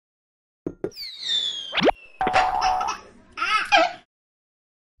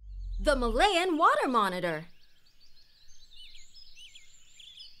the Malayan water monitor.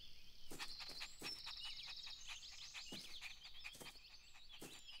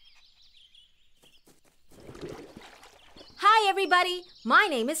 Hi, everybody. My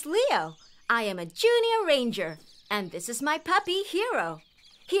name is Leo. I am a junior ranger, and this is my puppy, Hero.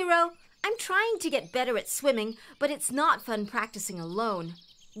 Hero, I'm trying to get better at swimming, but it's not fun practicing alone.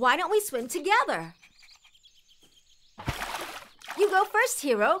 Why don't we swim together? You go first,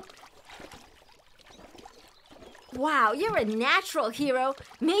 Hero. Wow, you're a natural, Hero.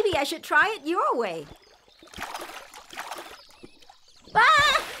 Maybe I should try it your way.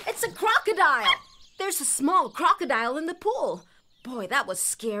 Ah! It's a crocodile! There's a small crocodile in the pool. Boy, that was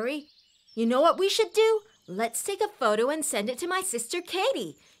scary. You know what we should do? Let's take a photo and send it to my sister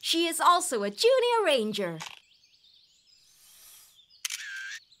Katie. She is also a junior ranger.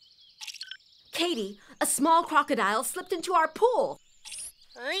 Katie, a small crocodile slipped into our pool.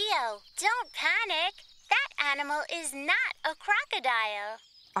 Leo, don't panic. That animal is not a crocodile.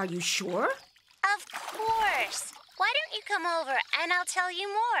 Are you sure? Of course. Why don't you come over and I'll tell you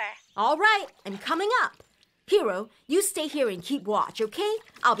more? All right, I'm coming up. Hero, you stay here and keep watch, okay?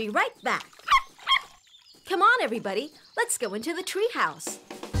 I'll be right back. Come on, everybody. Let's go into the treehouse.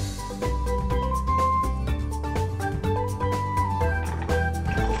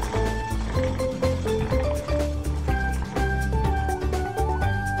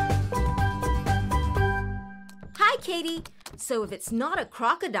 Hi, Katie. So if it's not a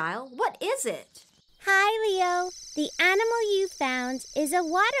crocodile, what is it? Hi, Leo. The animal you found is a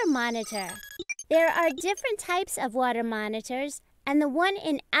water monitor. There are different types of water monitors, and the one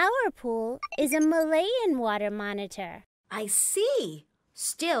in our pool is a Malayan water monitor. I see.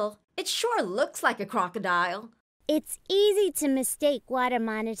 Still, it sure looks like a crocodile. It's easy to mistake water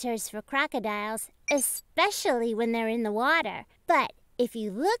monitors for crocodiles, especially when they're in the water. But if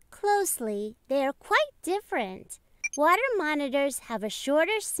you look closely, they are quite different. Water monitors have a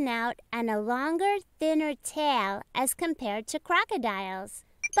shorter snout and a longer, thinner tail as compared to crocodiles.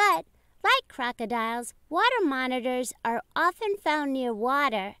 But, like crocodiles, water monitors are often found near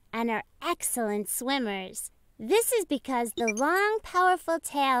water and are excellent swimmers. This is because the long, powerful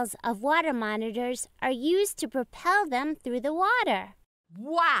tails of water monitors are used to propel them through the water.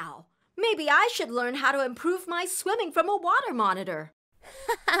 Wow! Maybe I should learn how to improve my swimming from a water monitor.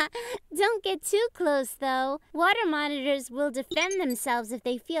 Don't get too close, though. Water monitors will defend themselves if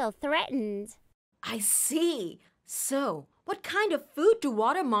they feel threatened. I see. So, what kind of food do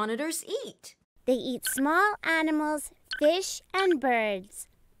water monitors eat? They eat small animals, fish, and birds.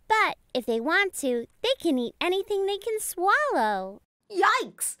 But if they want to, they can eat anything they can swallow.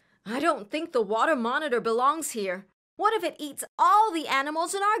 Yikes! I don't think the water monitor belongs here. What if it eats all the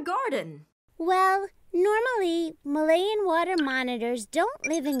animals in our garden? Well, normally, Malayan water monitors don't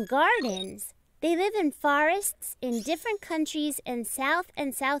live in gardens. They live in forests in different countries in South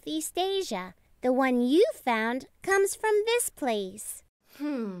and Southeast Asia. The one you found comes from this place.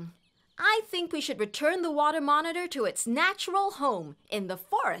 I think we should return the water monitor to its natural home in the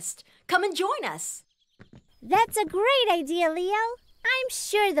forest. Come and join us. That's a great idea, Leo. I'm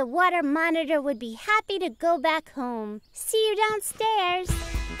sure the water monitor would be happy to go back home. See you downstairs.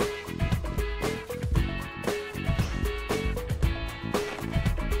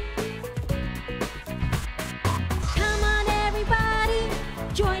 Come on, everybody.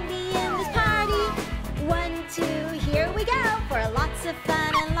 Join me in this party. 1, 2, here we go for lots of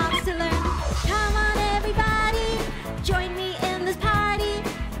fun and lots to learn. Come on, everybody. Join me in this party.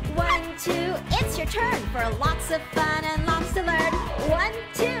 1, 2, it's your turn for lots of fun and lots to learn. 1,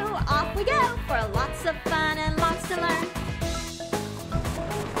 2, off we go for lots of fun and lots to learn.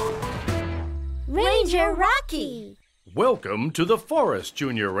 Ranger Rocky! Welcome to the forest,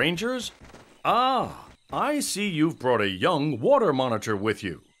 Junior Rangers. Ah, I see you've brought a young water monitor with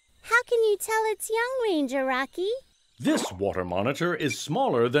you. How can you tell it's young, Ranger Rocky? This water monitor is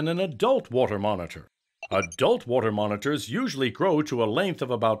smaller than an adult water monitor. Adult water monitors usually grow to a length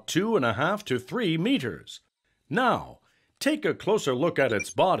of about 2.5 to 3 meters. Now, take a closer look at its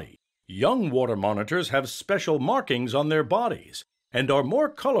body. Young water monitors have special markings on their bodies and are more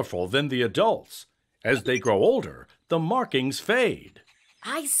colorful than the adults. As they grow older, the markings fade.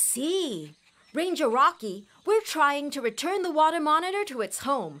 I see. Ranger Rocky, we're trying to return the water monitor to its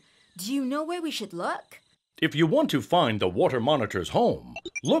home. Do you know where we should look? If you want to find the water monitor's home,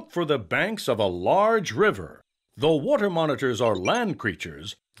 look for the banks of a large river. Though water monitors are land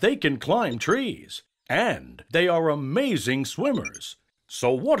creatures, they can climb trees, and they are amazing swimmers.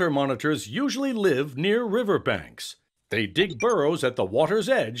 So water monitors usually live near riverbanks. They dig burrows at the water's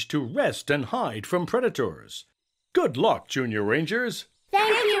edge to rest and hide from predators. Good luck, Junior Rangers.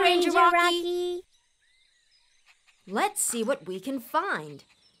 Thank you, Ranger Rocky. Let's see what we can find.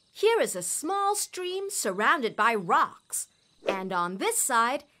 Here is a small stream surrounded by rocks. And on this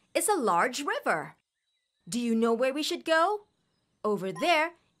side is a large river. Do you know where we should go? Over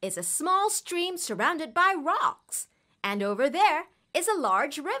there is a small stream surrounded by rocks. And over there is a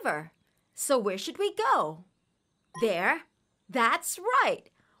large river. So where should we go? There. That's right.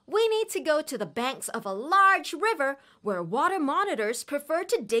 We need to go to the banks of a large river where water monitors prefer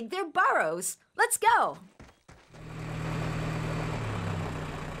to dig their burrows. Let's go.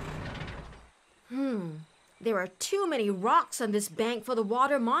 There are too many rocks on this bank for the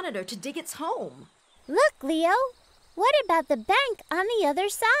water monitor to dig its home. Look, Leo. What about the bank on the other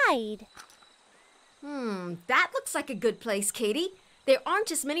side? That looks like a good place, Katie. There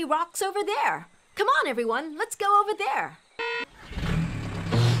aren't as many rocks over there. Come on, everyone. Let's go over there.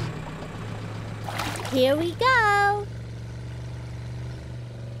 Here we go.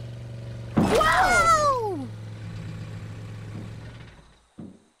 Whoa!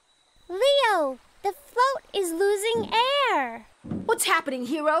 Leo, the float is losing air. What's happening,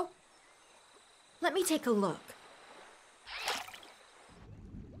 Hero? Let me take a look.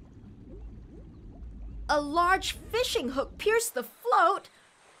 A large fishing hook pierced the float.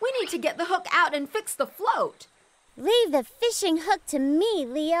 We need to get the hook out and fix the float. Leave the fishing hook to me,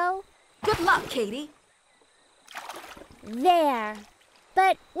 Leo. Good luck, Katie. There.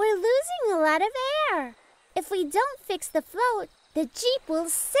 But we're losing a lot of air. If we don't fix the float, the Jeep will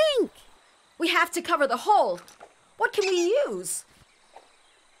sink. We have to cover the hole. What can we use?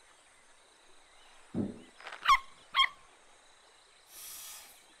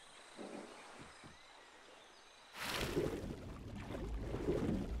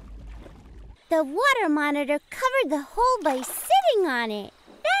 The water monitor covered the hole by sitting on it.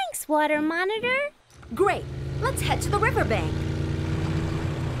 Thanks, water monitor. Great. Let's head to the riverbank.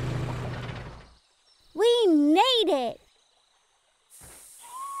 We made it.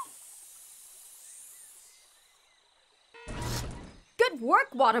 Good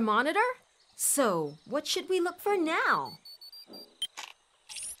work, water monitor. So, what should we look for now?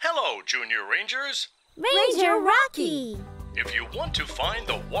 Hello, Junior Rangers. Ranger Rocky. If you want to find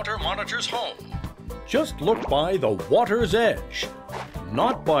the water monitor's home, just look by the water's edge.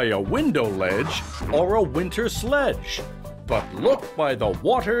 Not by a window ledge or a winter sledge, but look by the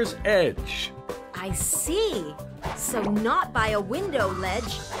water's edge. I see. So not by a window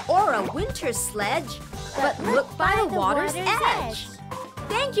ledge or a winter sledge, but look by the water's edge.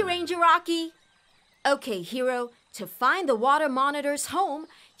 Thank you, Ranger Rocky. Okay, Hero, to find the water monitor's home,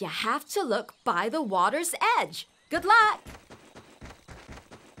 you have to look by the water's edge. Good luck.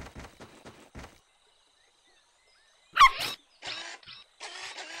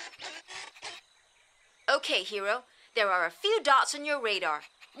 Okay, Hero, there are a few dots on your radar.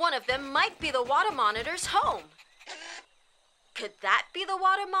 One of them might be the water monitor's home. Could that be the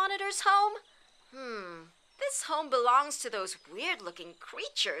water monitor's home? This home belongs to those weird-looking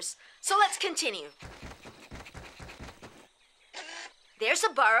creatures. So let's continue. There's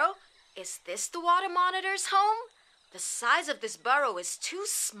a burrow. Is this the water monitor's home? The size of this burrow is too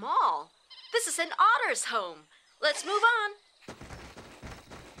small. This is an otter's home. Let's move on.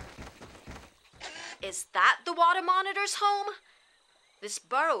 Is that the water monitor's home? This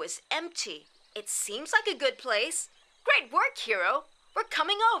burrow is empty. It seems like a good place. Great work, Hero. We're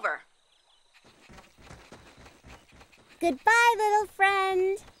coming over. Goodbye, little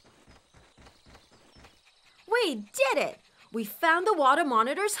friend. We did it! We found the water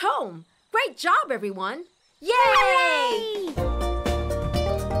monitor's home. Great job, everyone. Yay!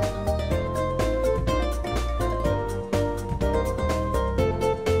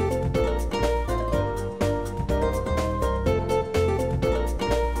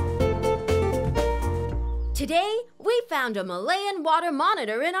 Today, we found a Malayan water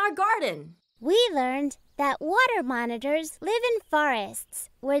monitor in our garden. We learned that water monitors live in forests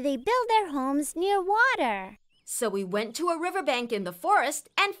where they build their homes near water. So we went to a riverbank in the forest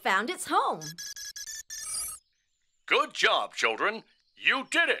and found its home. Good job, children. You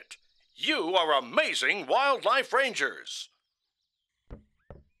did it. You are amazing wildlife rangers.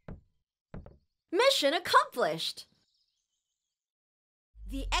 Mission accomplished.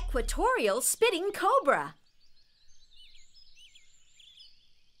 The equatorial spitting cobra.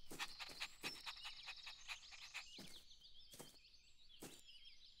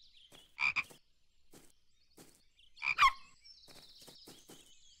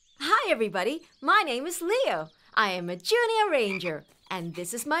 Hi, everybody. My name is Leo. I am a junior ranger, and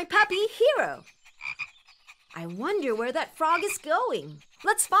this is my puppy, Hero. I wonder where that frog is going.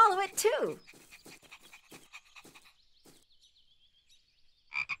 Let's follow it, too.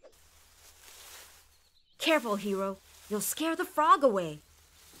 Careful, Hero. You'll scare the frog away.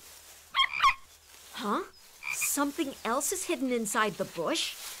 Huh? Something else is hidden inside the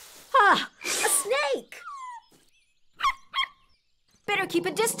bush? Ah! A snake! Better keep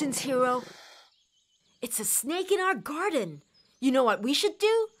a distance, Hero. It's a snake in our garden. You know what we should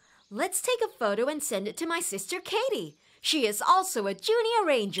do? Let's take a photo and send it to my sister Katie. She is also a junior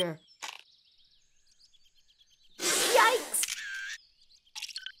ranger. Yikes!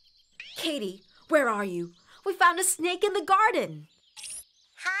 Katie, where are you? We found a snake in the garden.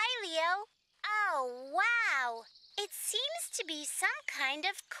 Hi, Leo. Oh, wow. It seems to be some kind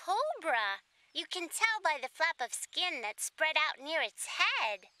of cobra. You can tell by the flap of skin that's spread out near its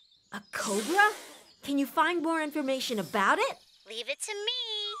head. A cobra? Can you find more information about it? Leave it to me.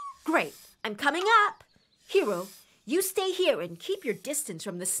 Great. I'm coming up. Hero, you stay here and keep your distance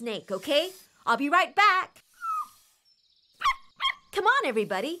from the snake, okay? I'll be right back. Come on,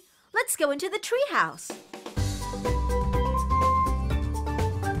 everybody. Let's go into the treehouse.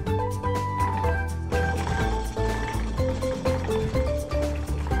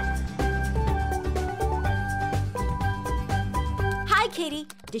 Hi, Katie.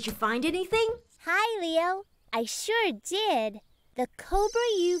 Did you find anything? Hi, Leo. I sure did. The cobra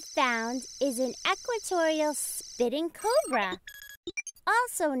you found is an equatorial spitting cobra,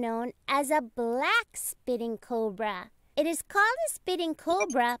 also known as a black spitting cobra. It is called a spitting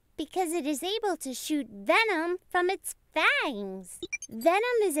cobra because it is able to shoot venom from its fangs.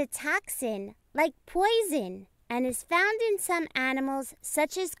 Venom is a toxin, like poison, and is found in some animals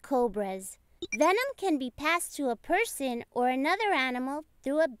such as cobras. Venom can be passed to a person or another animal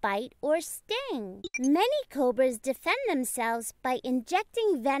through a bite or sting. Many cobras defend themselves by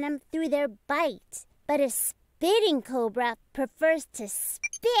injecting venom through their bite, but a spitting cobra prefers to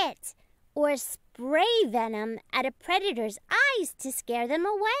spit or spray venom at a predator's eyes to scare them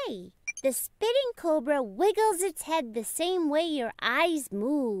away. The spitting cobra wiggles its head the same way your eyes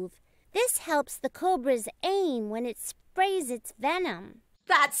move. This helps the cobra's aim when it sprays its venom.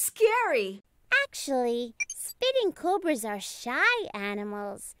 That's scary. Actually, spitting cobras are shy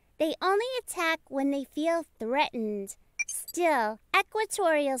animals. They only attack when they feel threatened. Still,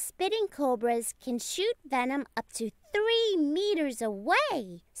 equatorial spitting cobras can shoot venom up to 3 meters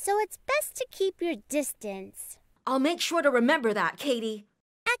away, so it's best to keep your distance. I'll make sure to remember that, Katie.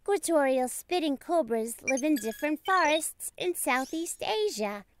 Equatorial spitting cobras live in different forests in Southeast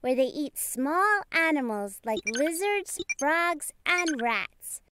Asia, where they eat small animals like lizards, frogs, and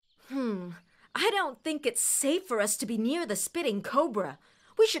rats. I don't think it's safe for us to be near the spitting cobra.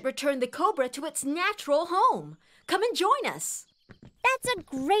 We should return the cobra to its natural home. Come and join us. That's a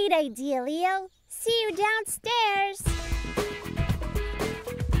great idea, Leo. See you downstairs.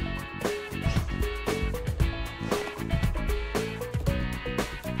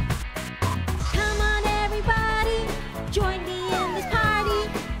 Come on, everybody, join me in this party.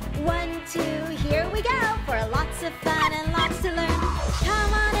 1, 2, here we go for lots of fun and lots to learn.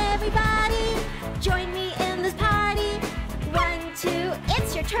 Come on, everybody, join me in this party. 1, 2,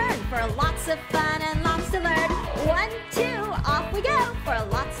 it's your turn for lots of fun and lots to learn. 1, 2, off we go for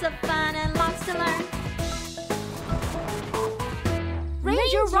lots of fun and lots to learn.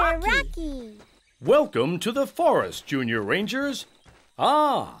 Ranger Rocky. Welcome to the forest, Junior Rangers.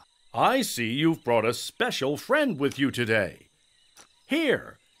 Ah, I see you've brought a special friend with you today.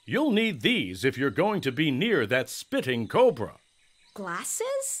 Here, you'll need these if you're going to be near that spitting cobra.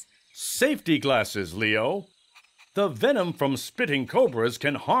 Glasses? Safety glasses, Leo. The venom from spitting cobras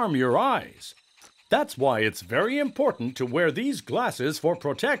can harm your eyes. That's why it's very important to wear these glasses for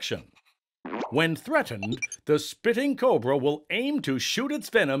protection. When threatened, the spitting cobra will aim to shoot its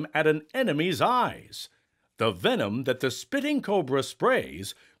venom at an enemy's eyes. The venom that the spitting cobra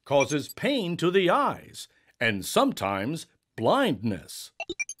sprays causes pain to the eyes and sometimes blindness.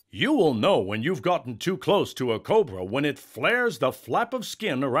 You will know when you've gotten too close to a cobra when it flares the flap of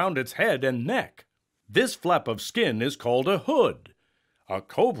skin around its head and neck. This flap of skin is called a hood. A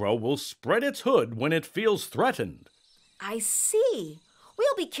cobra will spread its hood when it feels threatened. I see.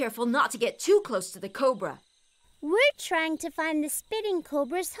 We'll be careful not to get too close to the cobra. We're trying to find the spitting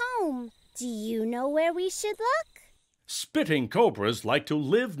cobra's home. Do you know where we should look? Spitting cobras like to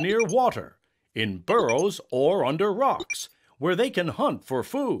live near water, in burrows or under rocks, where they can hunt for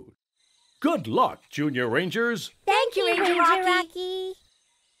food. Good luck, Junior Rangers! Thank you, Ranger Rocky.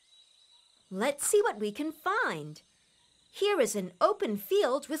 Let's see what we can find. Here is an open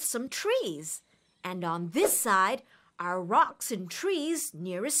field with some trees, and on this side are rocks and trees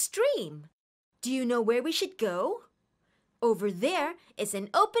near a stream. Do you know where we should go? Over there is an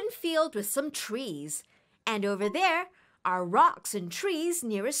open field with some trees, and over there are rocks and trees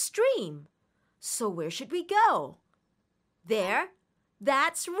near a stream. So where should we go? There?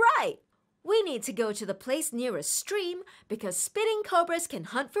 That's right! We need to go to the place near a stream because spitting cobras can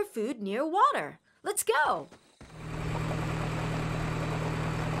hunt for food near water. Let's go!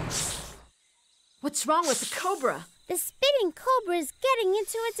 What's wrong with the cobra? The spitting cobra is getting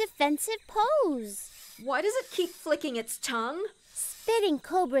into a defensive pose. Why does it keep flicking its tongue? Spitting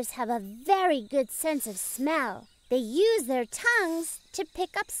cobras have a very good sense of smell. They use their tongues to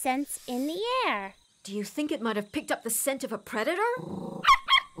pick up scents in the air. Do you think it might have picked up the scent of a predator?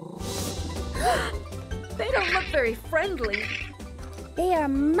 They don't look very friendly. They are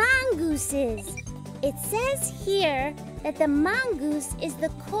mongooses. It says here that the mongoose is the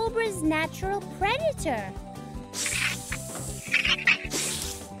cobra's natural predator.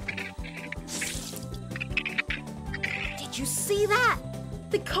 Did you see that?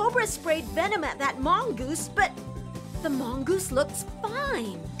 The cobra sprayed venom at that mongoose, but the mongoose looks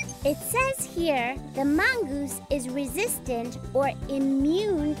fine. It says here the mongoose is resistant or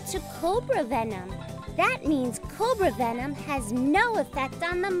immune to cobra venom. That means cobra venom has no effect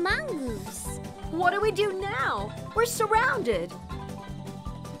on the mongoose. What do we do now? We're surrounded.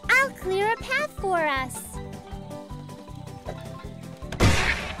 I'll clear a path for us.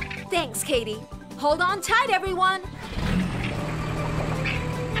 Thanks, Katie. Hold on tight, everyone.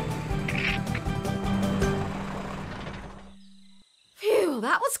 Phew,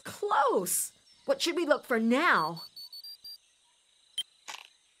 that was close. What should we look for now?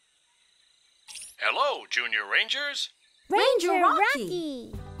 Hello, Junior Rangers. Ranger Rocky.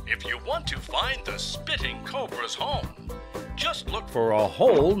 Rocky. If you want to find the spitting cobra's home, just look for a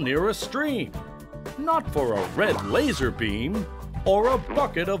hole near a stream. Not for a red laser beam or a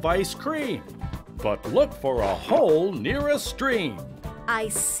bucket of ice cream, but look for a hole near a stream. I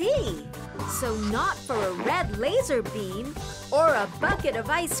see. So not for a red laser beam or a bucket of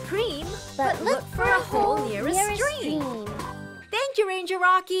ice cream, but look for a hole near a stream. Thank you, Ranger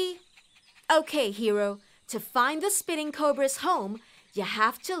Rocky. Okay, Hero. To find the spitting cobra's home, you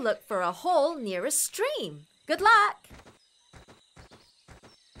have to look for a hole near a stream. Good luck!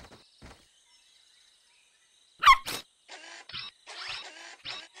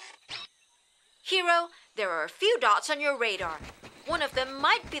 Hero, there are a few dots on your radar. One of them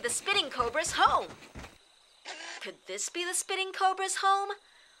might be the spitting cobra's home. Could this be the spitting cobra's home?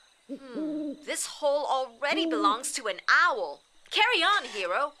 This hole already belongs to an owl. Carry on,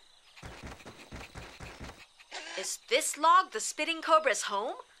 Hero. Is this log the spitting cobra's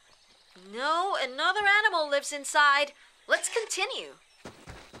home? No, another animal lives inside. Let's continue.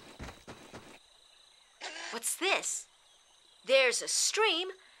 What's this? There's a stream,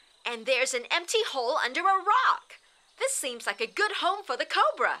 and there's an empty hole under a rock. This seems like a good home for the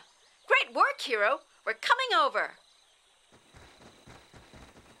cobra. Great work, Hero. We're coming over.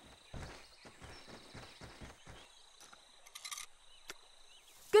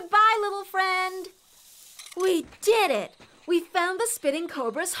 Goodbye, little friend. We did it! We found the spitting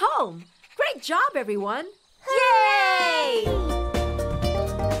cobra's home. Great job, everyone! Yay!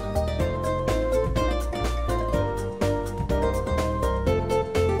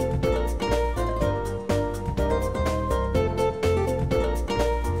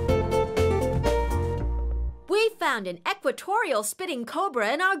 We found an equatorial spitting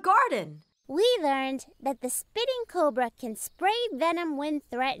cobra in our garden. We learned that the spitting cobra can spray venom when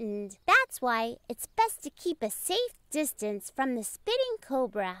threatened. That's why it's best to keep a safe distance from the spitting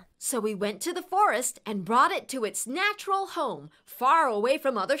cobra. So we went to the forest and brought it to its natural home, far away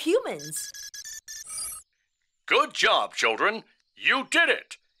from other humans. Good job, children. You did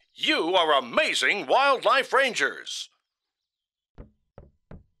it. You are amazing wildlife rangers.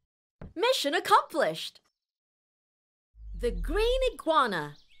 Mission accomplished. The green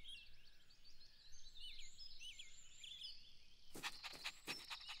iguana.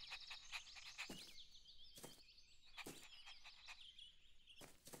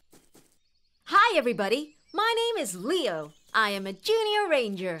 Hi, everybody. My name is Leo. I am a junior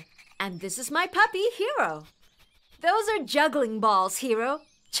ranger, and this is my puppy, Hero. Those are juggling balls, Hero.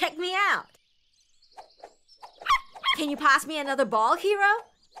 Check me out. Can you pass me another ball, Hero?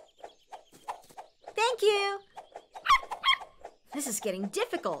 Thank you. This is getting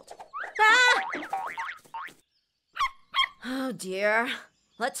difficult. Ah! Oh, dear.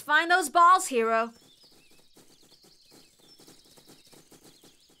 Let's find those balls, Hero.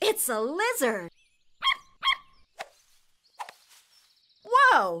 It's a lizard.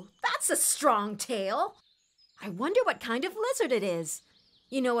 Whoa, that's a strong tail. I wonder what kind of lizard it is.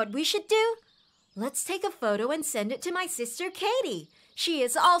 You know what we should do? Let's take a photo and send it to my sister Katie. She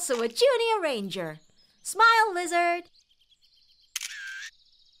is also a junior ranger. Smile, lizard.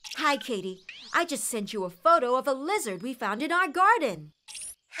 Hi, Katie. I just sent you a photo of a lizard we found in our garden.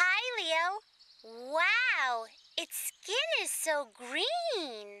 Hi, Leo. Wow, its skin is so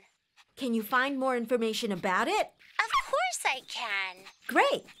green. Can you find more information about it? Of course I can.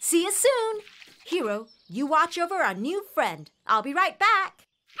 Great. See you soon. Hero, you watch over our new friend. I'll be right back.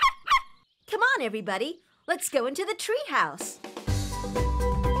 Come on, everybody. Let's go into the treehouse.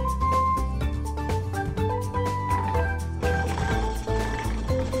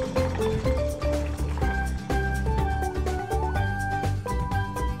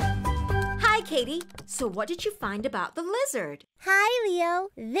 Hi, Katie. So what did you find about the lizard? Hi, Leo.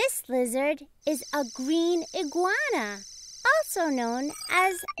 This lizard is a green iguana, also known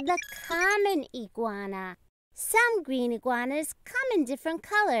as the common iguana. Some green iguanas come in different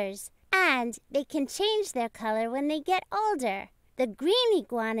colors, and they can change their color when they get older. The green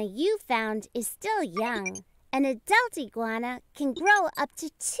iguana you found is still young. An adult iguana can grow up to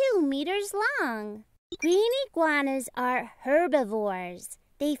 2 meters long. Green iguanas are herbivores.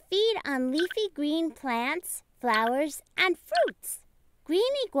 They feed on leafy green plants, flowers, and fruits. Green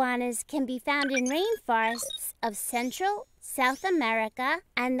iguanas can be found in rainforests of Central, South America,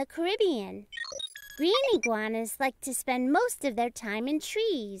 and the Caribbean. Green iguanas like to spend most of their time in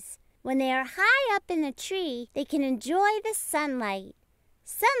trees. When they are high up in the tree, they can enjoy the sunlight.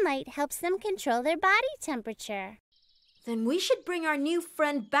 Sunlight helps them control their body temperature. Then we should bring our new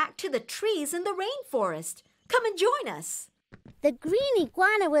friend back to the trees in the rainforest. Come and join us. The green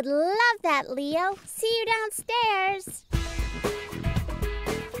iguana would love that, Leo. See you downstairs.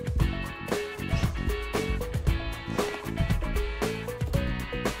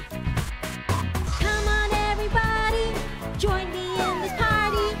 Come on, everybody, join me in this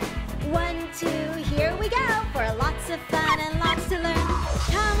party. 1, 2, here we go for lots of fun and lots to learn.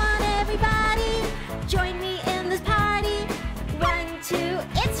 Come on, everybody, join me in this party. 1, 2,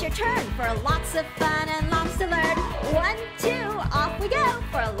 it's your turn for lots of fun and lots to learn. 1, 2, off we go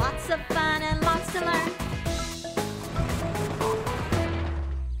for lots of fun and lots to learn.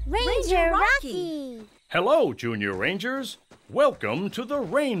 Ranger Rocky. Hello, Junior Rangers. Welcome to the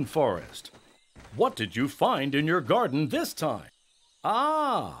rainforest. What did you find in your garden this time?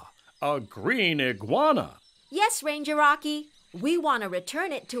 Ah, a green iguana. Yes, Ranger Rocky. We want to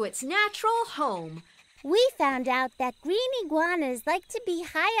return it to its natural home. We found out that green iguanas like to be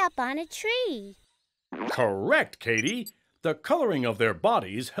high up on a tree. Correct, Katie. The coloring of their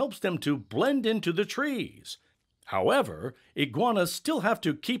bodies helps them to blend into the trees. However, iguanas still have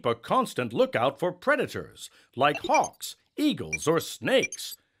to keep a constant lookout for predators, like hawks, eagles, or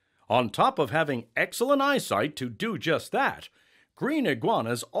snakes. On top of having excellent eyesight to do just that, green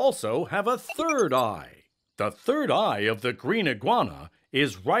iguanas also have a third eye. The third eye of the green iguana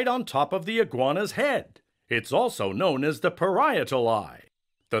is right on top of the iguana's head. It's also known as the parietal eye.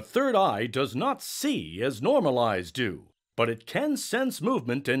 The third eye does not see as normal eyes do, but it can sense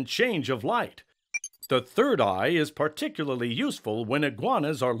movement and change of light. The third eye is particularly useful when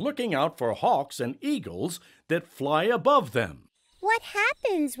iguanas are looking out for hawks and eagles that fly above them. What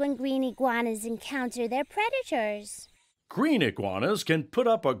happens when green iguanas encounter their predators? Green iguanas can put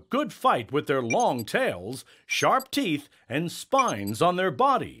up a good fight with their long tails, sharp teeth, and spines on their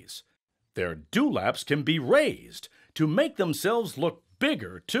bodies. Their dewlaps can be raised to make themselves look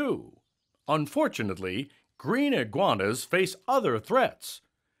bigger, too. Unfortunately, green iguanas face other threats.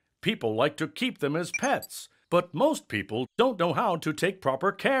 People like to keep them as pets, but most people don't know how to take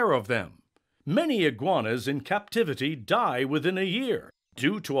proper care of them. Many iguanas in captivity die within a year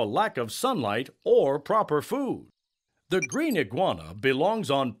due to a lack of sunlight or proper food. The green iguana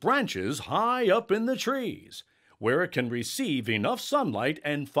belongs on branches high up in the trees, where it can receive enough sunlight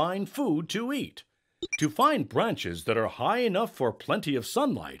and find food to eat. To find branches that are high enough for plenty of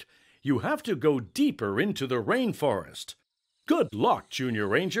sunlight, you have to go deeper into the rainforest. Good luck, Junior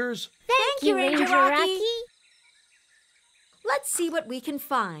Rangers. Thank you, Ranger Rocky. Rocky. Let's see what we can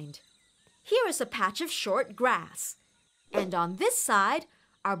find. Here is a patch of short grass. And on this side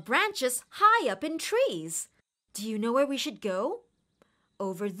are branches high up in trees. Do you know where we should go?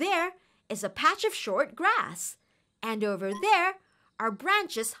 Over there is a patch of short grass. And over there are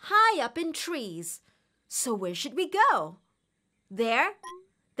branches high up in trees. So where should we go? There?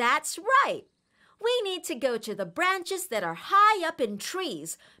 That's right. We need to go to the branches that are high up in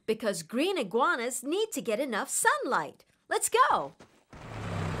trees because green iguanas need to get enough sunlight. Let's go.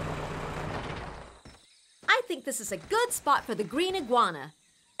 I think this is a good spot for the green iguana.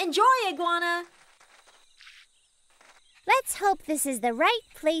 Enjoy, iguana! Let's hope this is the right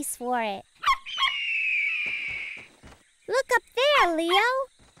place for it. Look up there, Leo.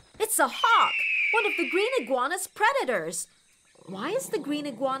 It's a hawk, one of the green iguana's predators. Why is the green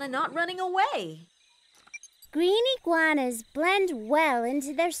iguana not running away? Green iguanas blend well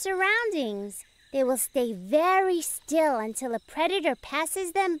into their surroundings. They will stay very still until a predator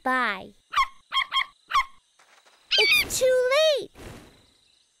passes them by. It's too late!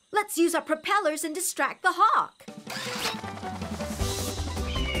 Let's use our propellers and distract the hawk.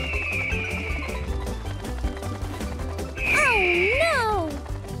 Oh,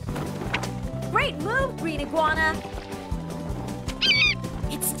 no! Great move, green iguana!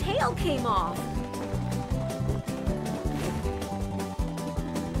 Its tail came off.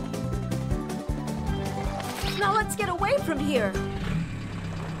 Now let's get away from here.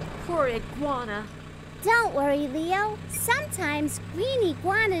 Poor iguana. Don't worry, Leo. Sometimes green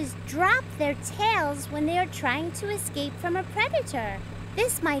iguanas drop their tails when they are trying to escape from a predator.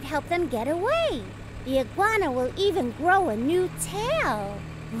 This might help them get away. The iguana will even grow a new tail.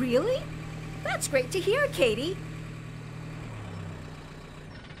 Really? That's great to hear, Katie.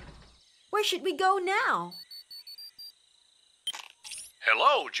 Where should we go now?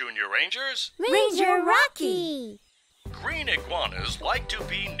 Hello, Junior Rangers. Ranger Rocky! Green iguanas like to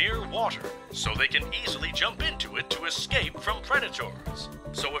be near water, so they can easily jump into it to escape from predators.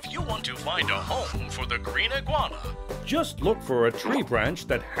 So if you want to find a home for the green iguana, just look for a tree branch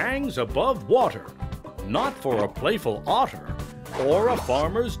that hangs above water. Not for a playful otter or a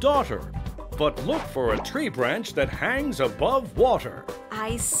farmer's daughter, but look for a tree branch that hangs above water.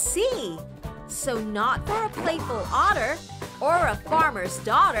 I see. So not for a playful otter or a farmer's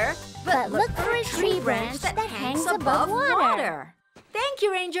daughter, but look for a tree branch that hangs above water. Thank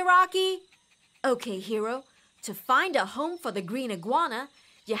you, Ranger Rocky. Okay, Hero, to find a home for the green iguana,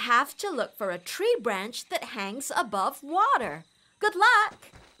 you have to look for a tree branch that hangs above water. Good luck.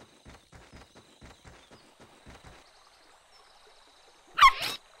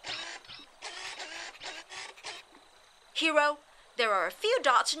 Hero, there are a few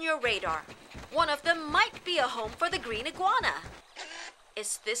dots in your radar. One of them might be a home for the green iguana.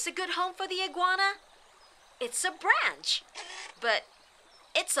 Is this a good home for the iguana? It's a branch, but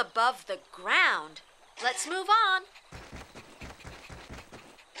it's above the ground. Let's move on.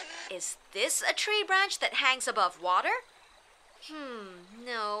 Is this a tree branch that hangs above water?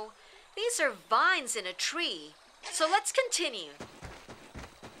 No. These are vines in a tree. So let's continue.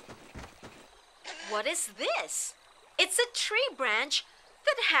 What is this? It's a tree branch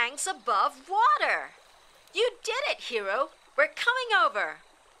that hangs above water. You did it, Hero. We're coming over.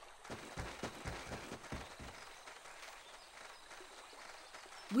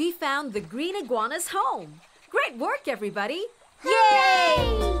 We found the green iguana's home. Great work, everybody.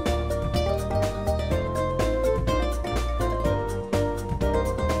 Yay!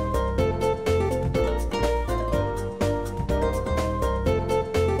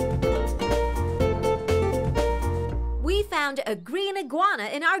 We found a green iguana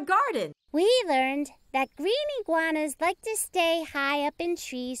in our garden. We learned that green iguanas like to stay high up in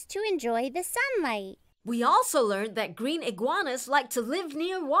trees to enjoy the sunlight. We also learned that green iguanas like to live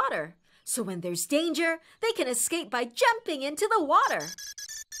near water. So when there's danger, they can escape by jumping into the water.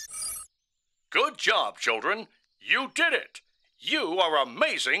 Good job, children. You did it. You are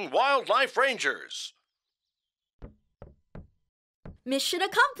amazing wildlife rangers. Mission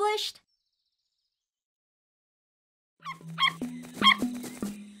accomplished.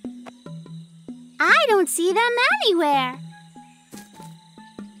 I don't see them anywhere.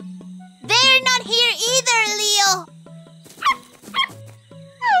 They're not here either, Leo.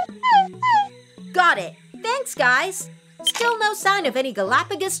 Got it. Thanks, guys. Still no sign of any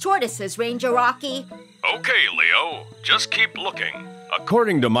Galapagos tortoises, Ranger Rocky. Okay, Leo. Just keep looking.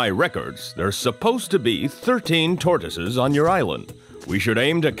 According to my records, there's supposed to be 13 tortoises on your island. We should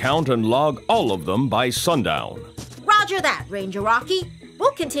aim to count and log all of them by sundown. Roger that, Ranger Rocky.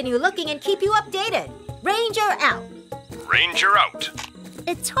 We'll continue looking and keep you updated. Ranger out. Ranger out.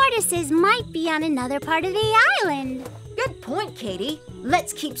 The tortoises might be on another part of the island. Good point, Katie.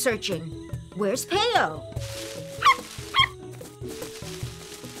 Let's keep searching. Where's Peo?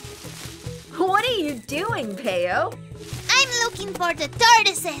 What are you doing, Peo? I'm looking for the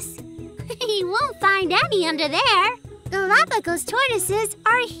tortoises. You won't find any under there. Galapagos tortoises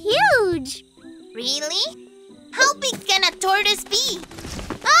are huge. Really? How big can a tortoise be?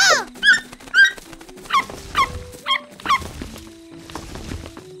 Oh!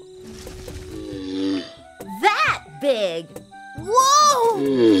 That big. Whoa!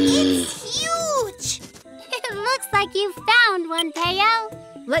 It's huge! It looks like you found one, Peo.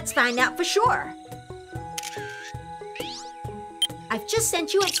 Let's find out for sure. I've just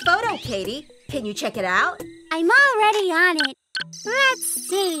sent you its photo, Katie. Can you check it out? I'm already on it. Let's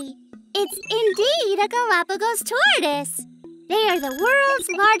see. It's indeed a Galapagos tortoise. They are the world's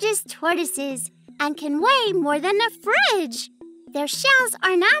largest tortoises and can weigh more than a fridge. Their shells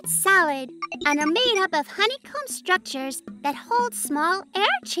are not solid and are made up of honeycomb structures that hold small air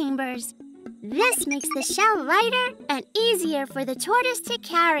chambers. This makes the shell lighter and easier for the tortoise to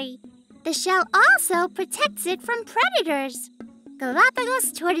carry. The shell also protects it from predators.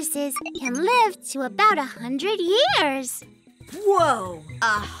 Galapagos tortoises can live to about 100 years. Whoa,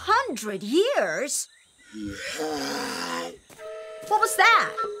 100 years? What was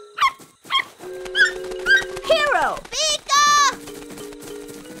that? Hero! Pika!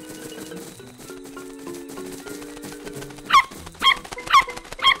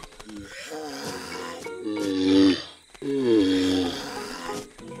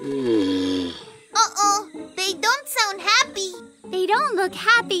 Uh-oh, they don't sound happy. They don't look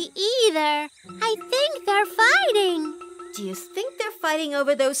happy either. I think they're fighting. Do you think they're fighting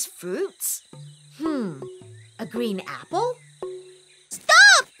over those fruits? A green apple?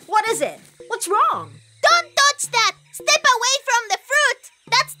 Stop! What is it? What's wrong? Don't touch that! Step away from the fruit!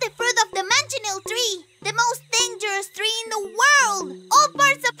 That's the fruit of the mangonel tree, the most dangerous tree in the world. All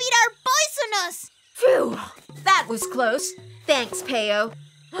parts of it are poisonous. Phew! That was close. Thanks, Peo.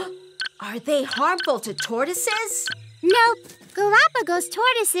 Are they harmful to tortoises? Nope. Galapagos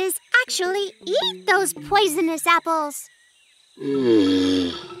tortoises actually eat those poisonous apples.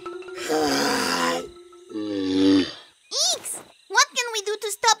 Eeks! What can we do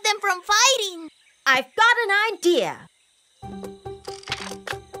to stop them from fighting? I've got an idea.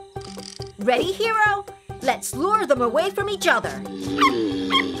 Ready, Hero? Let's lure them away from each other. Careful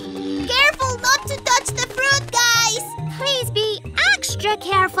not to touch the fruit, guys! Please be extra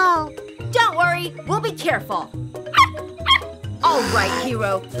careful. Don't worry, we'll be careful. All right,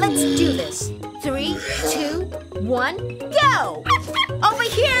 Hero, let's do this. 3, 2, 1, go! Over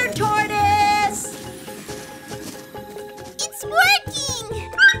here, tortoise! It's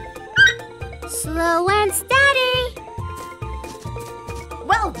working! Slow and steady.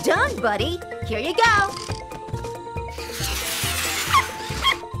 Well done, buddy. Here you go.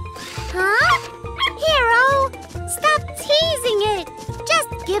 Huh? Hero, stop teasing it. Just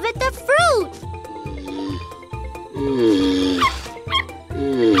give it the fruit.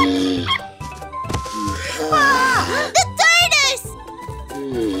 Ah, the tortoise!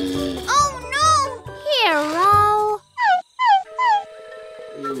 Oh no! Hero.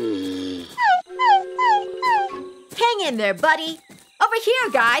 Hang in there, buddy. Over here,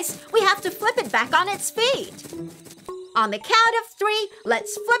 guys. We have to flip it back on its feet. On the count of 3,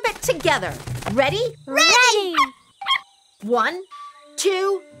 let's flip it together. Ready? Ready. 1,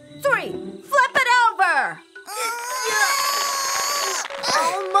 2, 3. Flip it over!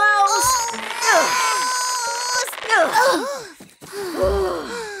 Almost!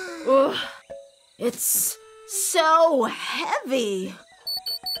 Ugh. It's so heavy.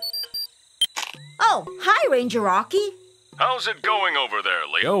 Oh, hi, Ranger Rocky. How's it going over there,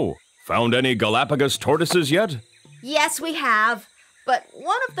 Leo? Found any Galapagos tortoises yet? Yes, we have, but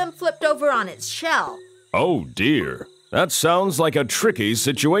one of them flipped over on its shell. Oh dear, that sounds like a tricky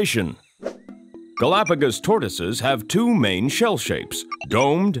situation. Galapagos tortoises have 2 main shell shapes,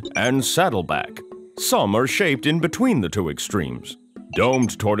 domed and saddleback. Some are shaped in between the 2 extremes.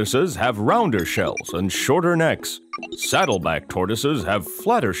 Domed tortoises have rounder shells and shorter necks. Saddleback tortoises have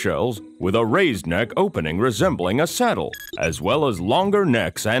flatter shells with a raised neck opening resembling a saddle, as well as longer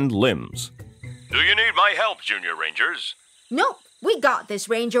necks and limbs. Do you need my help, Junior Rangers? Nope, we got this,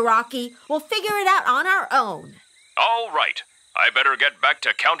 Ranger Rocky. We'll figure it out on our own. All right. I better get back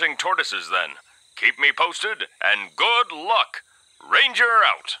to counting tortoises then. Keep me posted, and good luck. Ranger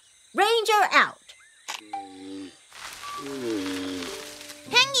out. Ranger out.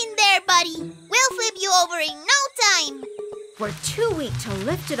 Hang in there, buddy. We'll flip you over in no time. We're too weak to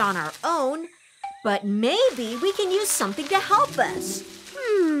lift it on our own, but maybe we can use something to help us.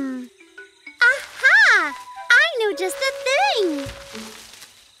 Aha! I knew just the thing.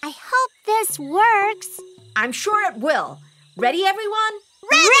 I hope this works. I'm sure it will. Ready, everyone?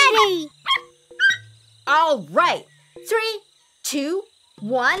 Ready! All right. 3, 2,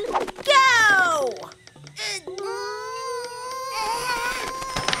 1, go!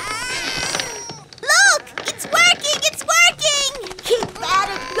 Look! It's working! It's working! Keep at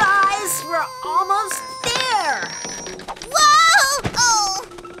it, guys. We're almost there. Whoa! Oh!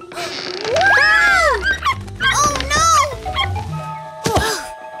 Whoa! Oh no!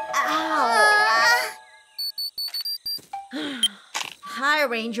 Ow. Hi,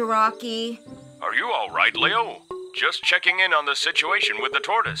 Ranger Rocky. Are you all right, Leo? Just checking in on the situation with the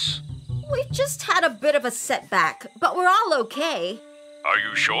tortoise. We've just had a bit of a setback, but we're all okay. Are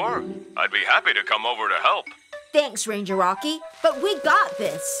you sure? I'd be happy to come over to help. Thanks, Ranger Rocky, but we got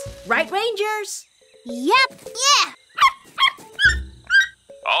this. Right, Rangers? Yep. Yeah.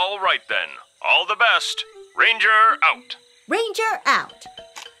 All right then. All the best. Ranger out. Ranger out.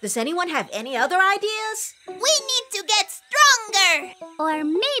 Does anyone have any other ideas? We need to get stronger. Or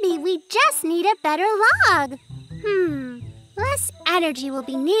maybe we just need a better log. Less energy will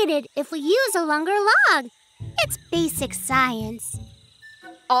be needed if we use a longer log. It's basic science.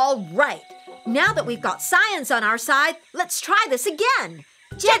 All right. Now that we've got science on our side, let's try this again.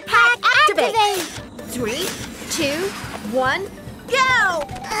 Jetpack activate! 3, 2, 1, go!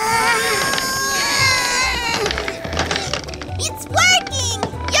 It's working!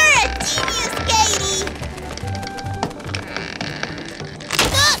 You're a genius, Katie!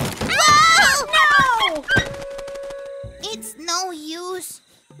 Whoa! No! It's no use.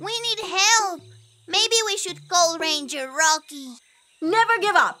 We need help. Maybe we should call Ranger Rocky. Never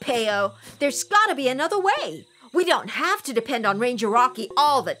give up, Peo. There's gotta be another way. We don't have to depend on Ranger Rocky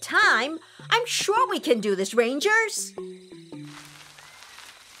all the time. I'm sure we can do this, Rangers.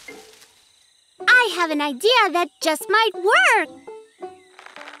 I have an idea that just might work.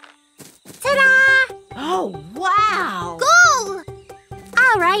 Ta-da! Oh, wow! Go!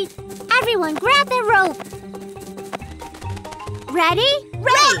 All right, everyone grab the rope. Ready?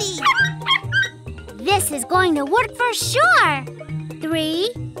 Ready! This is going to work for sure. 3,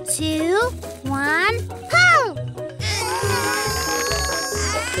 2, 1, pull!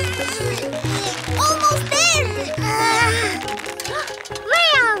 Almost there!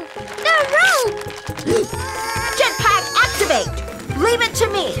 Leo, the rope! Jetpack activate! Leave it to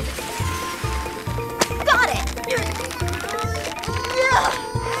me! Got it!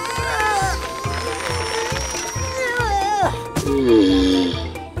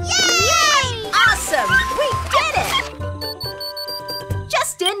 Yay! Awesome! We did it!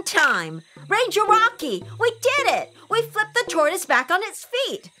 Just in time. Ranger Rocky, we did it! We flipped the tortoise back on its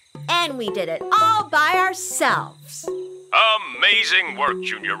feet. And we did it all by ourselves. Amazing work,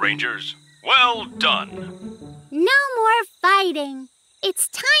 Junior Rangers. Well done. No more fighting. It's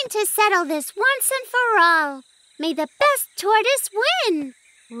time to settle this once and for all. May the best tortoise win.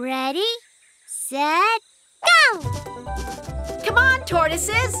 Ready, set, go! Come on,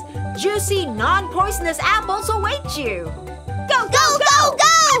 tortoises! Juicy, non-poisonous apples await you. Go, go, go!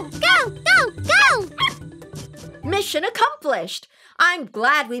 Go! Go, go, go! Mission accomplished. I'm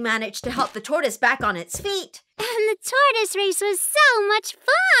glad we managed to help the tortoise back on its feet. And the tortoise race was so much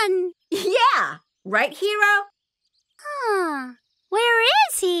fun. Yeah, right, Hero? Huh, where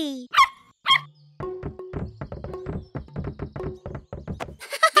is he?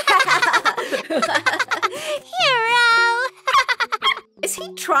 Hero! Is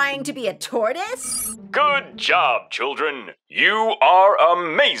he trying to be a tortoise? Good job, children. You are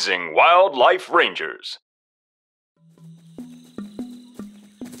amazing wildlife rangers.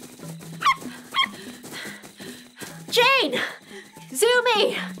 Jane!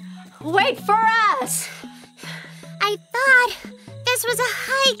 Zumi! Wait for us! I thought this was a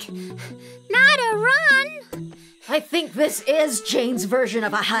hike, not a run. I think this is Jane's version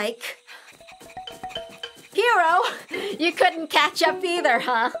of a hike. Hero, you couldn't catch up either,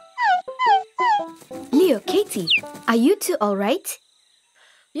 huh? Leo, Katie, are you two all right?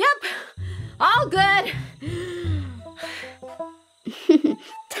 Yep, all good.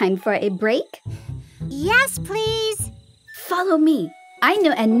 Time for a break? Yes, please. Follow me. I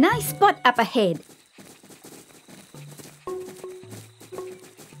know a nice spot up ahead.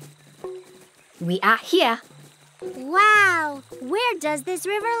 We are here. Wow, where does this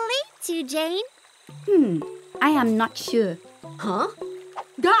river lead to, Jane? I am not sure. Huh?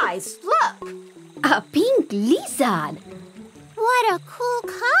 Guys, look! A pink lizard. What a cool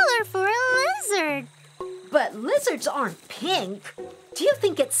color for a lizard. But lizards aren't pink. Do you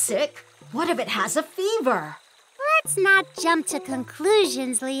think it's sick? What if it has a fever? Let's not jump to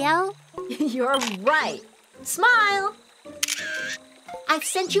conclusions, Leo. You're right. Smile! I've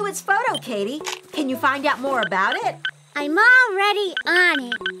sent you its photo, Katie. Can you find out more about it? I'm already on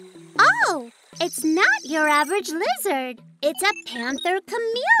it. Oh, it's not your average lizard. It's a panther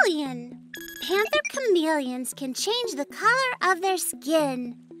chameleon. Panther chameleons can change the color of their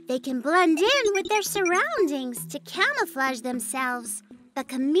skin. They can blend in with their surroundings to camouflage themselves. The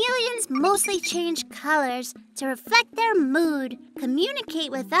chameleons mostly change colors to reflect their mood,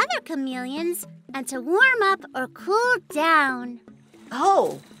 communicate with other chameleons, and to warm up or cool down.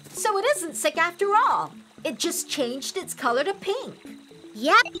 Oh, so it isn't sick after all. It just changed its color to pink.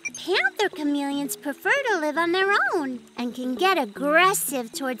 Yep, panther chameleons prefer to live on their own and can get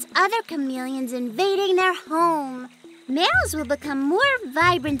aggressive towards other chameleons invading their home. Males will become more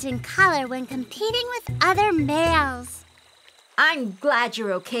vibrant in color when competing with other males. I'm glad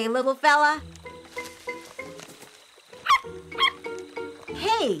you're okay, little fella.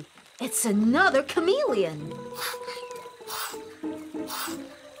 Hey, it's another chameleon.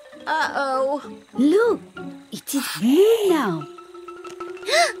 Uh-oh. Look, it is blue now.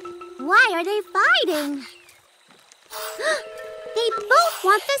 Why are they fighting? They both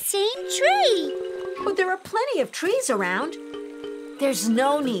want the same tree. But there are plenty of trees around. There's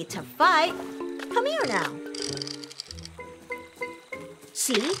no need to fight. Come here now.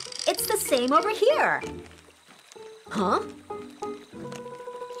 See, it's the same over here. Huh?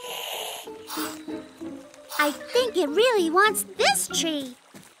 I think it really wants this tree.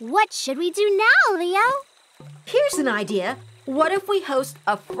 What should we do now, Leo? Here's an idea. What if we host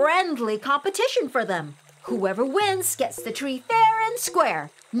a friendly competition for them? Whoever wins gets the tree fair and square.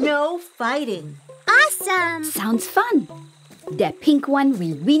 No fighting. Awesome! Sounds fun. The pink one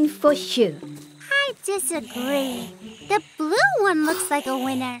will win for sure. I disagree. The blue one looks like a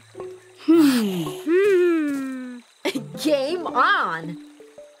winner. Game on!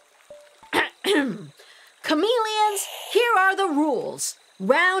 Chameleons, here are the rules.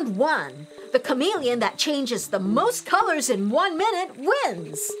 Round 1. The chameleon that changes the most colors in 1 minute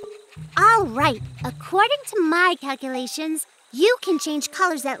wins. All right. According to my calculations, you can change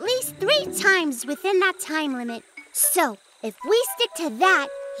colors at least 3 times within that time limit. So, if we stick to that,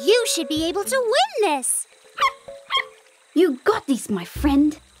 you should be able to win this. You got this, my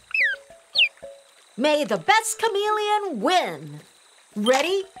friend. May the best chameleon win.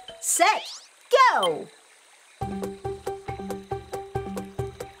 Ready, set, go!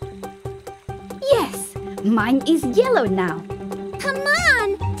 Yes, mine is yellow now. Come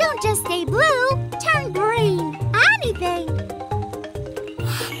on, don't just stay blue. Turn green. Anything.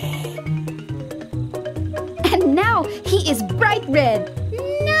 And now he is bright red.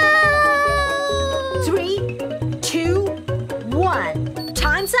 No! 3, 2, 1.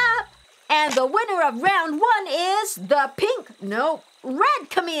 Time's up. And the winner of round 1 is the red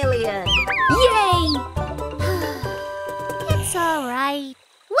chameleon. Yay! It's all right.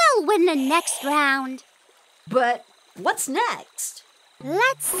 We'll win the next round. But what's next?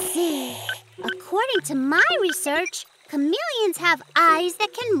 Let's see. According to my research, chameleons have eyes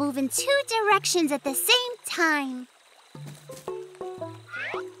that can move in 2 directions at the same time.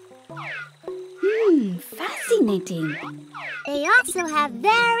 Fascinating. They also have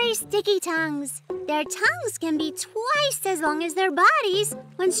very sticky tongues. Their tongues can be twice as long as their bodies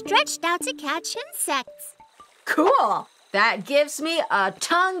when stretched out to catch insects. Cool. That gives me a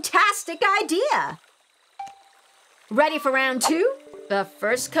tongue-tastic idea. Ready for round 2? The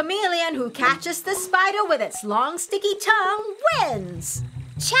first chameleon who catches the spider with its long, sticky tongue wins.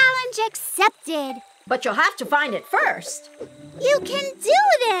 Challenge accepted. But you'll have to find it first. You can do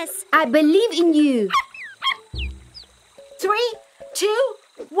this. I believe in you. 3, 2,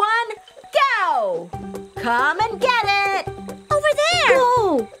 1, go! Come and get it! Over there.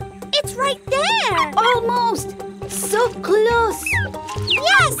 Oh, It's right there. almost. So close.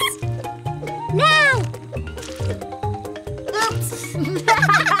 Yes. Now. Oops!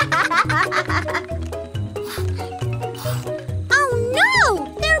 Oh no!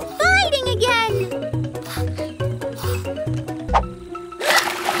 They're fighting again.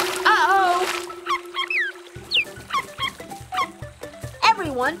 Uh-oh!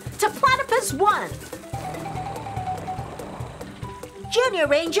 Everyone to Platypus 1! Junior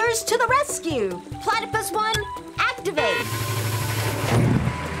Rangers to the rescue! Platypus 1, activate!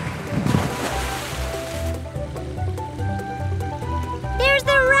 There's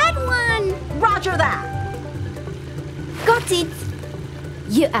the red one. Roger that! Got it.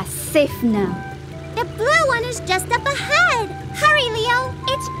 You are safe now. The blue one is just up ahead. Hurry, Leo.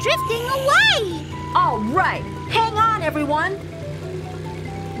 It's drifting away. All right, hang on, everyone!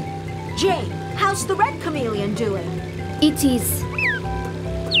 Jane, how's the red chameleon doing? It is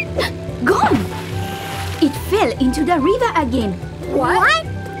gone. It fell into the river again. What?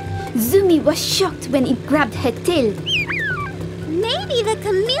 Zumi was shocked when it grabbed her tail. Maybe the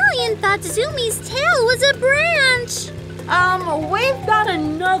chameleon thought Zumi's tail was a branch. We've got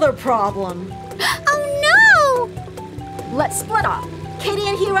another problem. Oh no! Let's split up. Katie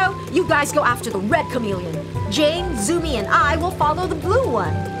and Hero, you guys go after the red chameleon. Jane, Zumi, and I will follow the blue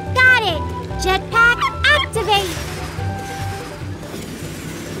one. Got it. Jetpack activate.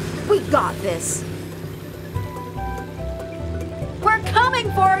 We got this. We're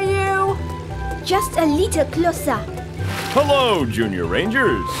coming for you! Just a little closer. Hello, Junior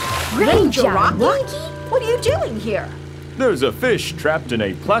Rangers. Ranger Rocky? What are you doing here? There's a fish trapped in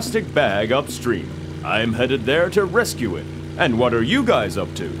a plastic bag upstream. I'm headed there to rescue it. And what are you guys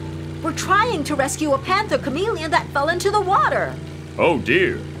up to? We're trying to rescue a panther chameleon that fell into the water. Oh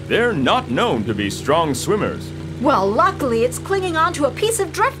dear, they're not known to be strong swimmers. Well, luckily it's clinging onto a piece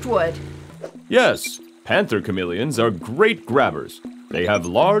of driftwood. Yes, panther chameleons are great grabbers. They have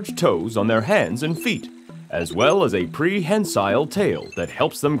large toes on their hands and feet, as well as a prehensile tail that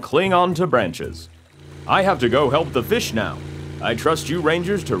helps them cling onto branches. I have to go help the fish now. I trust you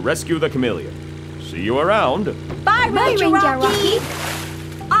rangers to rescue the chameleon. See you around. Bye, Ranger Rocky. Rocky.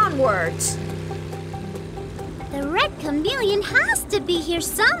 Onwards. The red chameleon has to be here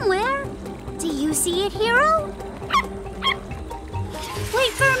somewhere. Do you see it, Hero?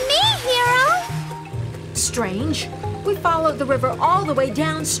 Wait for me, Hero! Strange. We followed the river all the way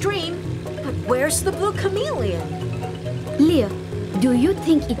downstream, but where's the blue chameleon? Leo, do you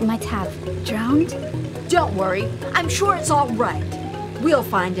think it might have drowned? Don't worry. I'm sure it's all right. We'll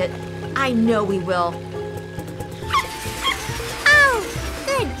find it. I know we will. Oh,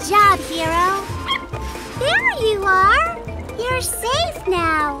 good job, Hero. There you are. You're safe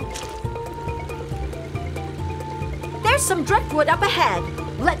now. There's some driftwood up ahead.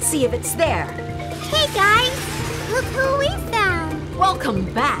 Let's see if it's there. Hey, guys. Look who we found.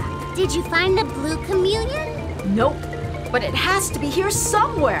 Welcome back. Did you find the blue chameleon? Nope, but it has to be here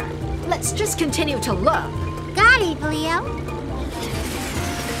somewhere. Let's just continue to look. Got it, Leo.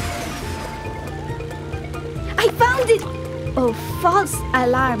 I found it! Oh, false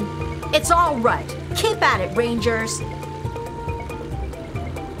alarm. It's all right. Keep at it, Rangers.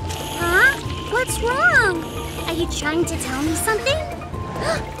 Huh? What's wrong? Are you trying to tell me something?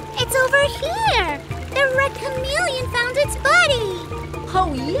 It's over here! The red chameleon found its buddy!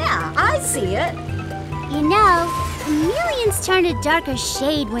 Oh yeah, I see it. You know, chameleons turn a darker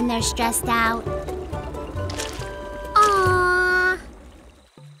shade when they're stressed out. Aww.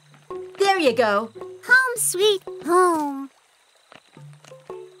 There you go. Home sweet home.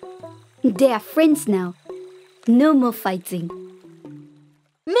 They are friends now. No more fighting.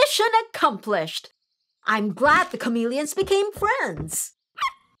 Mission accomplished. I'm glad the chameleons became friends.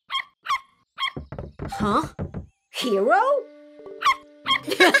 Huh? Hero?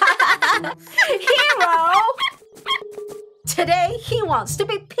 Hero! Today he wants to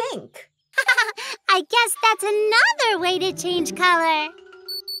be pink. I guess that's another way to change color.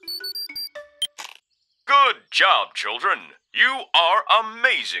 Good job, children. You are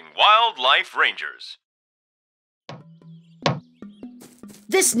amazing wildlife rangers.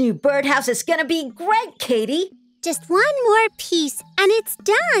 This new birdhouse is gonna be great, Katie. Just one more piece and it's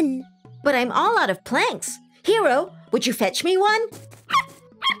done. But I'm all out of planks. Hero, would you fetch me one?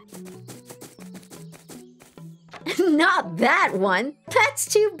 Not that one. That's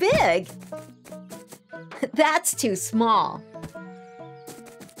too big. That's too small.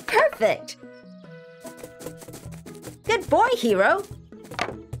 Perfect. Good boy, Hero.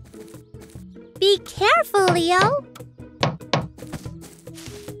 Be careful, Leo.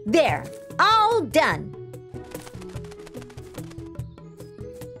 There, all done.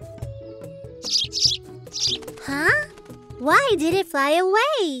 Huh? Why did it fly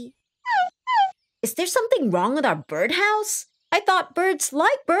away? Is there something wrong with our birdhouse? I thought birds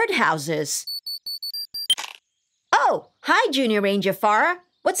like birdhouses. Oh, hi, Junior Ranger Farah.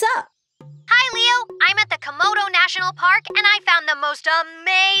 What's up? Hi, Leo. I'm at the Komodo National Park, and I found the most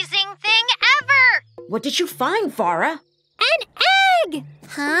amazing thing ever! What did you find, Farah? An egg!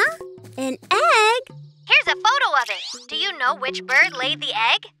 Huh? An egg? Here's a photo of it. Do you know which bird laid the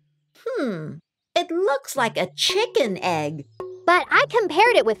egg? It looks like a chicken egg. But I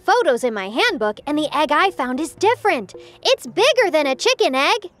compared it with photos in my handbook, and the egg I found is different. It's bigger than a chicken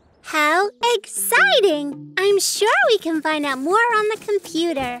egg. How exciting! I'm sure we can find out more on the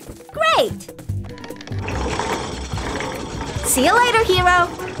computer. Great! See you later, Hero.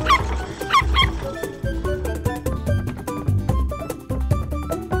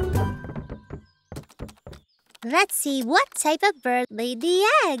 Let's see what type of bird laid the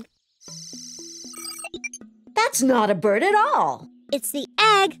egg. That's not a bird at all. It's the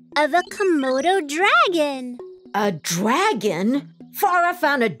egg of a Komodo dragon. A dragon? Farah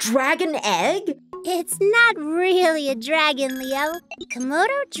found a dragon egg? It's not really a dragon, Leo.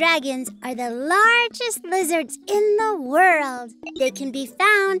 Komodo dragons are the largest lizards in the world. They can be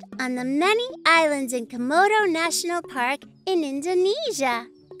found on the many islands in Komodo National Park in Indonesia.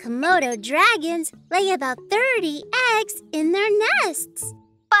 Komodo dragons lay about 30 eggs in their nests.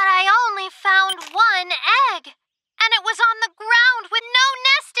 But I only found one egg, and it was on the ground with no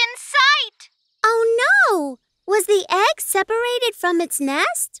nest in sight. Oh no! Was the egg separated from its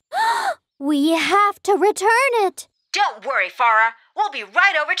nest? We have to return it. Don't worry, Farah. We'll be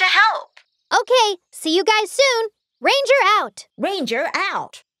right over to help. Okay, see you guys soon. Ranger out. Ranger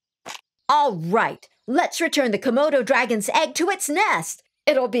out. All right, let's return the Komodo dragon's egg to its nest.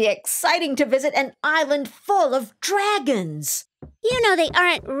 It'll be exciting to visit an island full of dragons. You know they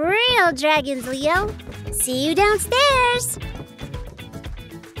aren't real dragons, Leo. See you downstairs.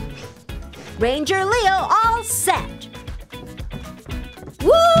 Ranger Leo all set.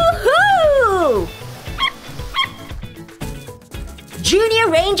 Woohoo! Junior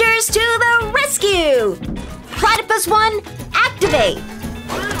Rangers to the rescue! Platypus 1, activate!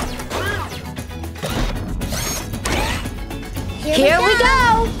 Here we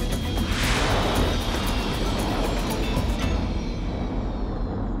go!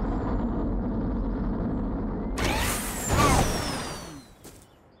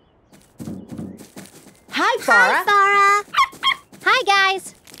 Hi, Farah. Hi, Farah. Hi,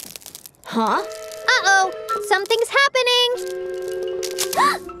 guys. Huh? Uh-oh, something's happening.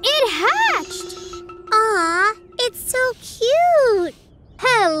 It hatched. Aw, it's so cute.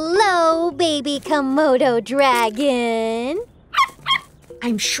 Hello, baby Komodo Dragon.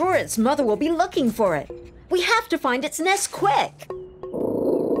 I'm sure its mother will be looking for it. We have to find its nest quick.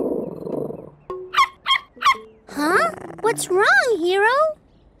 Huh? What's wrong, Hero?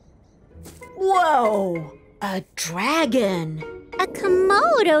 Whoa! A dragon! A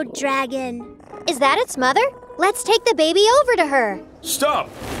Komodo dragon. Is that its mother? Let's take the baby over to her. Stop!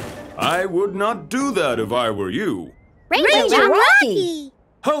 I would not do that if I were you. Ranger Rocky!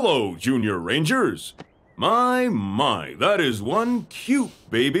 Hello, Junior Rangers. My, that is one cute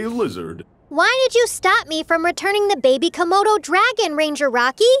baby lizard. Why did you stop me from returning the baby Komodo Dragon, Ranger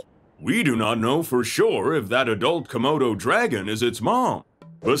Rocky? We do not know for sure if that adult Komodo dragon is its mom.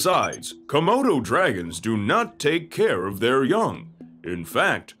 Besides, Komodo dragons do not take care of their young. In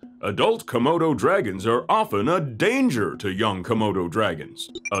fact, adult Komodo dragons are often a danger to young Komodo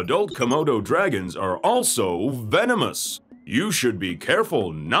dragons. Adult Komodo dragons are also venomous. You should be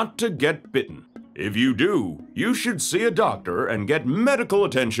careful not to get bitten. If you do, you should see a doctor and get medical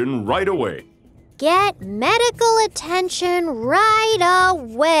attention right away. Get medical attention right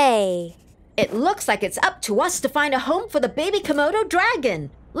away. It looks like it's up to us to find a home for the baby Komodo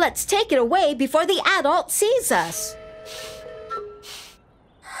dragon. Let's take it away before the adult sees us.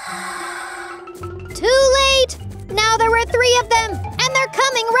 Too late! Now there were 3 of them, and they're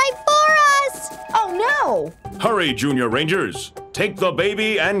coming right for us! Oh no! Hurry, Junior Rangers. Take the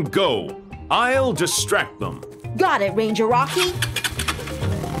baby and go. I'll distract them. Got it, Ranger Rocky.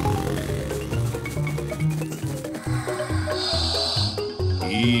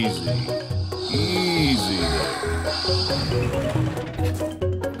 Easy. Easy there.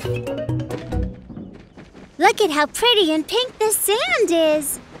 Look at how pretty and pink the sand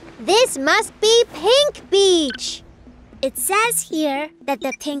is. This must be Pink Beach. It says here that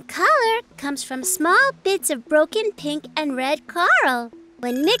the pink color comes from small bits of broken pink and red coral.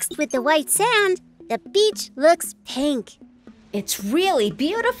 When mixed with the white sand, the beach looks pink. It's really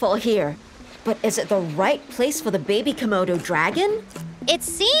beautiful here. But is it the right place for the baby Komodo dragon? It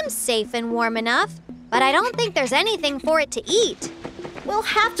seems safe and warm enough, but I don't think there's anything for it to eat. We'll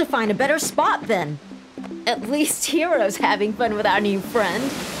have to find a better spot then. At least Hero's having fun with our new friend.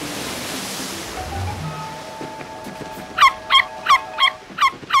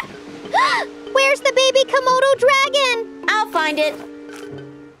 Where's the baby Komodo dragon? I'll find it.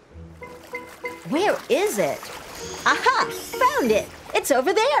 Where is it? Aha! Found it! It's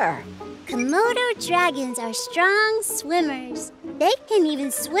over there. Komodo dragons are strong swimmers. They can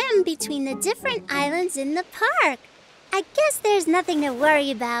even swim between the different islands in the park. I guess there's nothing to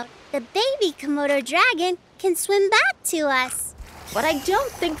worry about. The baby Komodo dragon can swim back to us. But I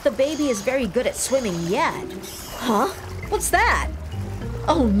don't think the baby is very good at swimming yet. Huh? What's that?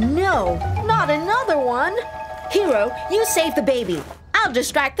 Oh no, not another one. Hero, you save the baby. I'll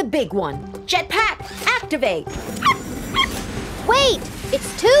distract the big one. Jetpack, activate. Wait,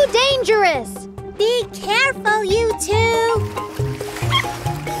 it's too dangerous. Be careful, you two.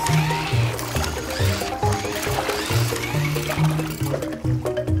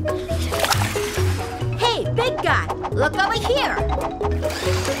 Hey, big guy, look over here.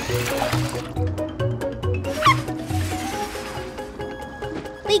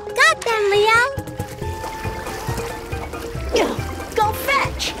 We got them, Leo. Go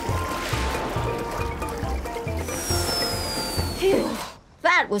fetch. Phew,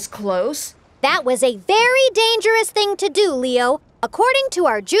 that was close. That was a very dangerous thing to do, Leo. According to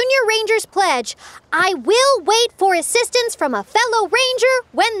our Junior Ranger's pledge, I will wait for assistance from a fellow ranger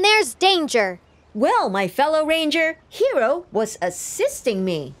when there's danger. Well, my fellow ranger, Hero was assisting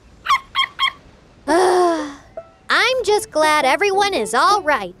me. I'm just glad everyone is all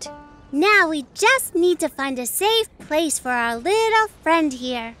right. Now we just need to find a safe place for our little friend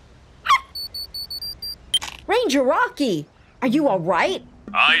here. Ranger Rocky, are you all right?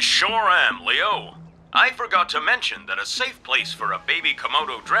 I sure am, Leo. I forgot to mention that a safe place for a baby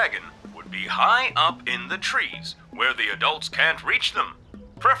Komodo dragon would be high up in the trees, where the adults can't reach them.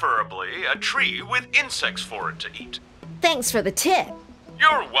 Preferably a tree with insects for it to eat. Thanks for the tip.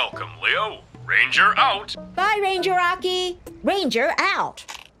 You're welcome, Leo. Ranger out. Bye, Ranger Rocky. Ranger out.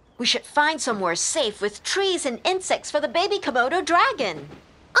 We should find somewhere safe with trees and insects for the baby Komodo dragon.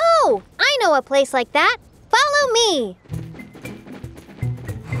 Oh, I know a place like that. Follow me.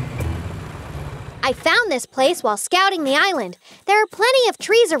 I found this place while scouting the island. There are plenty of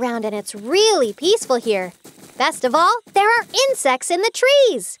trees around and it's really peaceful here. Best of all, there are insects in the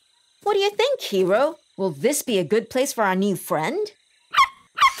trees. What do you think, Hero? Will this be a good place for our new friend?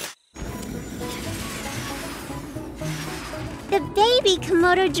 The baby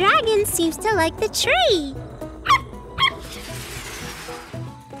Komodo dragon seems to like the tree.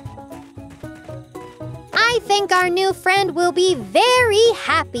 I think our new friend will be very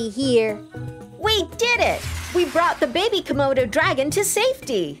happy here. We did it! We brought the baby Komodo dragon to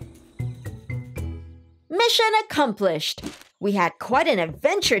safety. Mission accomplished. We had quite an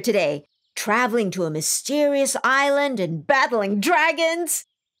adventure today, traveling to a mysterious island and battling dragons.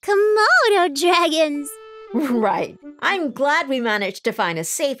 Komodo dragons! Right. I'm glad we managed to find a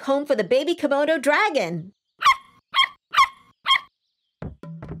safe home for the baby Komodo dragon.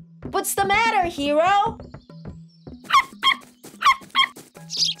 What's the matter, Hero?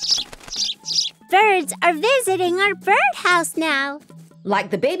 Birds are visiting our birdhouse now. Like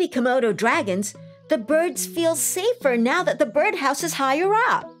the baby Komodo dragons, the birds feel safer now that the birdhouse is higher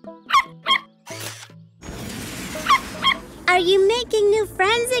up. Are you making new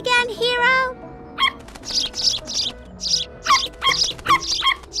friends again, Hero?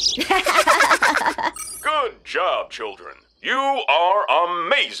 Good job, children. You are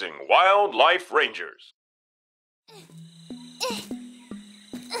amazing wildlife rangers.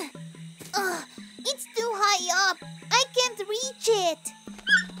 It's too high up. I can't reach it.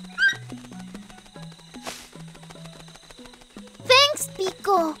 Thanks,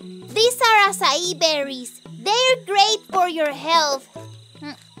 Pico. These are acai berries. They're great for your health.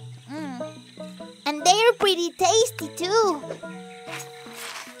 And they're pretty tasty, too.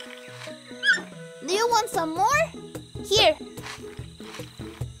 Do you want some more? Here.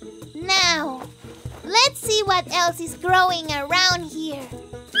 Now, let's see what else is growing around here.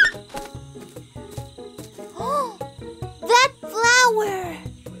 Oh, that flower!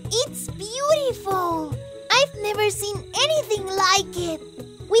 It's beautiful! I've never seen anything like it.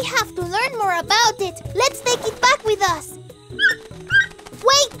 We have to learn more about it. Let's take it back with us.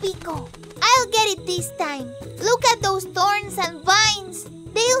 Wait, Pico. I'll get it this time. Look at those thorns and vines.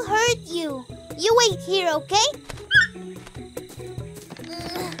 They'll hurt you. You wait here, okay?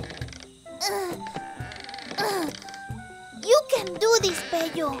 You can do this,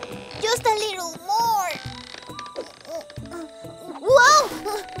 Pello. Just a little more. Whoa!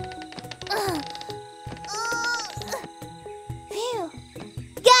 Phew.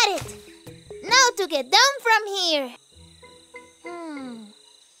 Got it. Now to get down from here.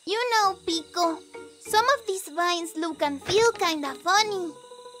 You know, Pico, some of these vines look and feel kinda funny.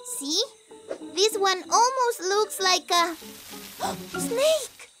 See? This one almost looks like a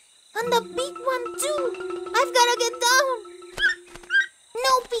snake. And the big one too. I've gotta get down.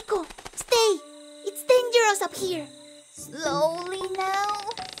 No, Pico. Stay. It's dangerous up here. Slowly now.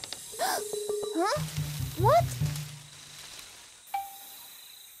 Huh? What?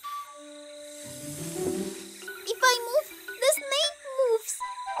 If I move, the snake moves.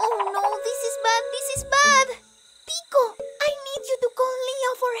 Oh no, this is bad. This is bad. Pico, I need you to call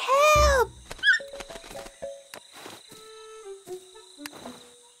Leo for help.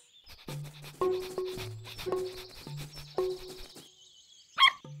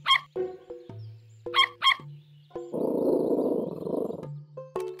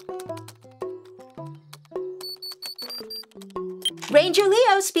 Ranger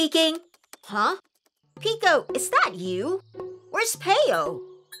Leo speaking. Huh? Pico, is that you? Where's Peo?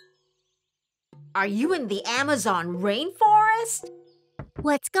 Are you in the Amazon rainforest?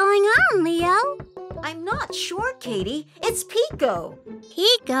 What's going on, Leo? I'm not sure, Katie. It's Pico.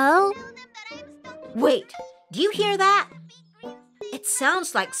 Pico? Wait, do you hear that? It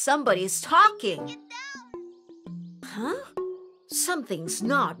sounds like somebody's talking. Huh? Something's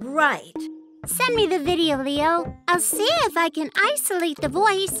not right. Send me the video, Leo. I'll see if I can isolate the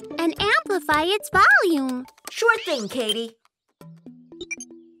voice and amplify its volume. Sure thing, Katie.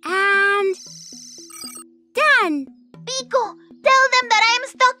 And done. Pico, Tell them that I am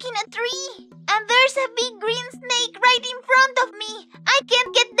stuck in a tree. And there's a big green snake right in front of me. I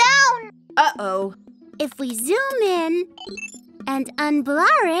can't get down. Uh-oh. If we zoom in and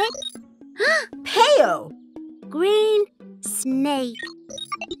unblur it, Peo! green snake.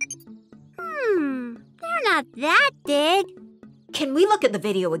 They're not that big. Can we look at the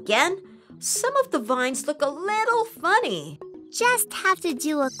video again? Some of the vines look a little funny. Just have to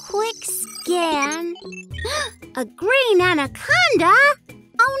do a quick scan. A green anaconda?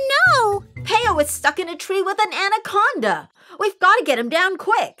 Oh no! Peo is stuck in a tree with an anaconda. We've got to get him down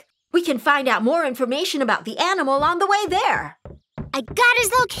quick. We can find out more information about the animal on the way there. I got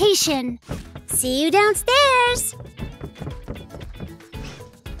his location. See you downstairs.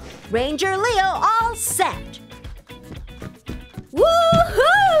 Ranger Leo all set.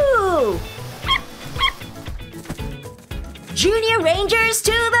 Woohoo! Junior Rangers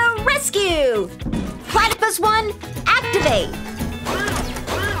to the rescue! Platypus 1, activate!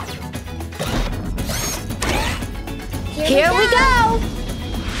 Here we go!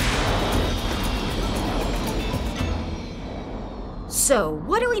 So,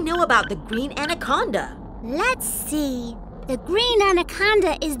 what do we know about the green anaconda? Let's see. The green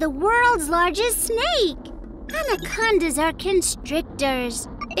anaconda is the world's largest snake. Anacondas are constrictors.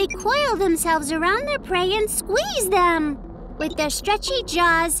 They coil themselves around their prey and squeeze them. With their stretchy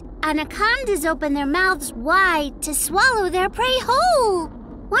jaws, anacondas open their mouths wide to swallow their prey whole.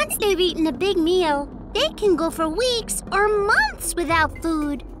 Once they've eaten a big meal, they can go for weeks or months without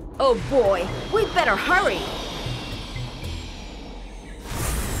food. Oh boy, we better hurry.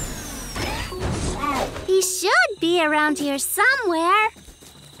 He should be around here somewhere.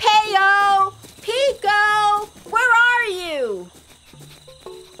 Peo! Pico! Where are you?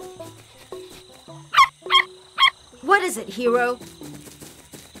 What is it, Hero?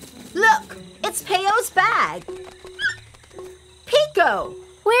 Look, it's Peo's bag. Pico!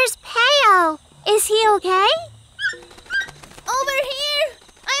 Where's Peo? Is he okay? Over here!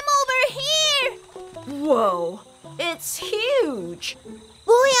 I'm over here! Whoa, it's huge.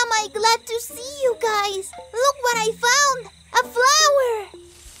 Boy, am I glad to see you guys. Look what I found. A flower.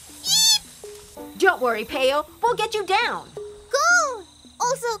 Eep! Don't worry, Peo. We'll get you down. Cool.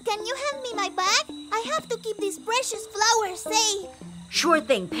 Also, can you hand me my bag? I have to keep these precious flowers safe. Sure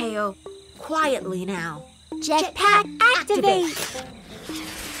thing, Peo. Quietly now. Jetpack activate.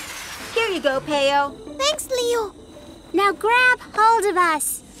 Here you go, Peo. Thanks, Leo. Now grab hold of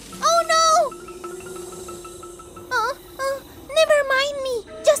us. Oh, no! Never mind me.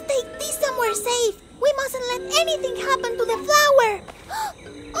 Just take this somewhere safe. We mustn't let anything happen to the flower.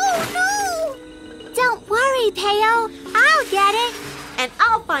 Oh, no! Don't worry, Peo. I'll get it. And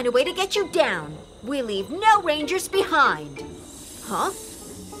I'll find a way to get you down. We leave no rangers behind. Huh?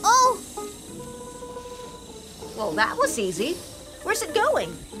 Oh! Well, that was easy. Where's it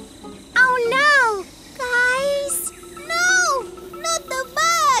going? Oh, no! Guys! No! Not the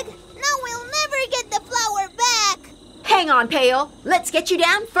bag! Now we'll never get the flower back! Hang on, Peo. Let's get you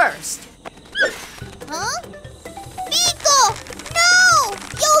down first. Huh? Pico! No!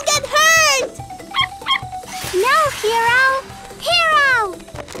 You'll get hurt! No, Hero! Hero!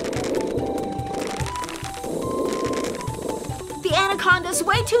 The anaconda's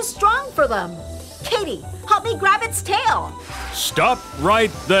way too strong for them. Katie, help me grab its tail. Stop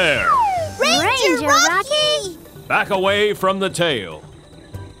right there. Ranger Rocky! Back away from the tail.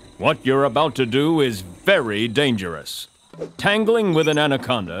 What you're about to do is very dangerous. Tangling with an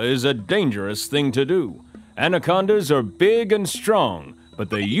anaconda is a dangerous thing to do. Anacondas are big and strong,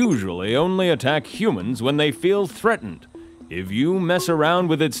 but they usually only attack humans when they feel threatened. If you mess around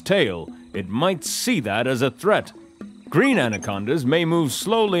with its tail, it might see that as a threat. Green anacondas may move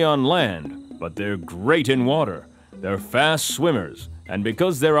slowly on land, but they're great in water. They're fast swimmers, and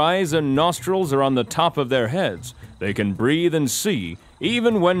because their eyes and nostrils are on the top of their heads, they can breathe and see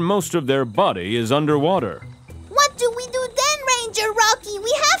even when most of their body is underwater. What do we do then, Ranger Rocky?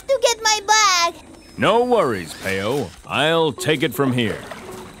 We have to get my bag! No worries, Peo. I'll take it from here.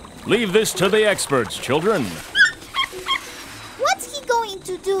 Leave this to the experts, children. What's he going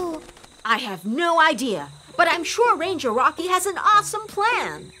to do? I have no idea, but I'm sure Ranger Rocky has an awesome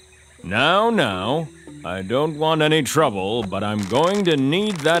plan. Now, I don't want any trouble, but I'm going to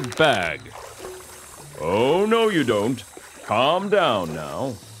need that bag. Oh, no, you don't. Calm down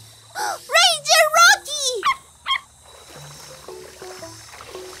now. Ranger Rocky!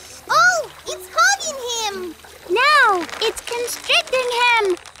 Oh, it's hugging him! No, it's constricting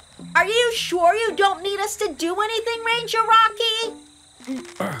him. Are you sure you don't need us to do anything, Ranger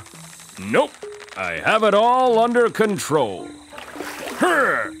Rocky? Nope. I have it all under control.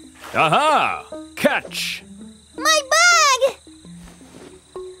 Aha! Catch! My bag!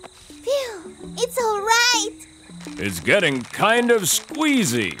 It's getting kind of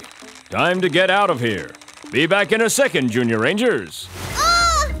squeezy. Time to get out of here. Be back in a second, Junior Rangers.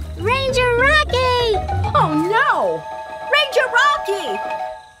 Oh! Ranger Rocky! Oh no! Ranger Rocky!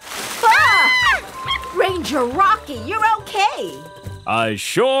 Ah! Ranger Rocky, you're okay. I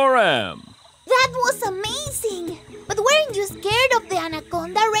sure am. That was amazing! But weren't you scared of the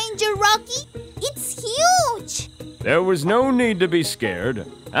Anaconda, Ranger Rocky? It's huge! There was no need to be scared.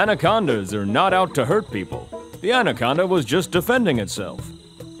 Anacondas are not out to hurt people. The anaconda was just defending itself.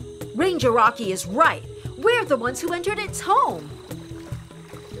 Ranger Rocky is right. We're the ones who entered its home.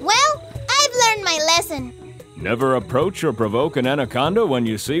 Well, I've learned my lesson. Never approach or provoke an anaconda when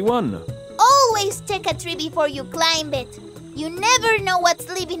you see one. Always take a tree before you climb it. You never know what's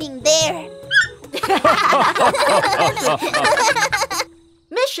living in there.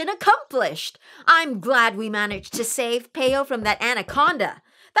 Mission accomplished. I'm glad we managed to save Peo from that anaconda.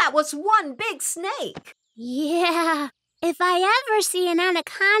 That was one big snake. Yeah, if I ever see an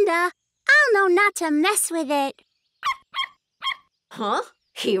anaconda, I'll know not to mess with it. Huh?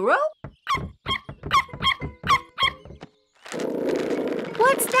 Hero?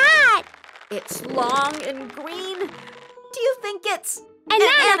 What's that? It's long and green. Do you think it's An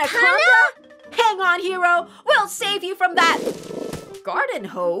anaconda? Hang on, Hero. We'll save you from that garden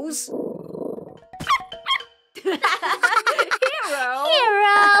hose. Hero!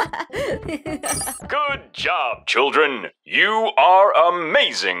 Good job, children. You are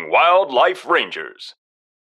amazing wildlife rangers.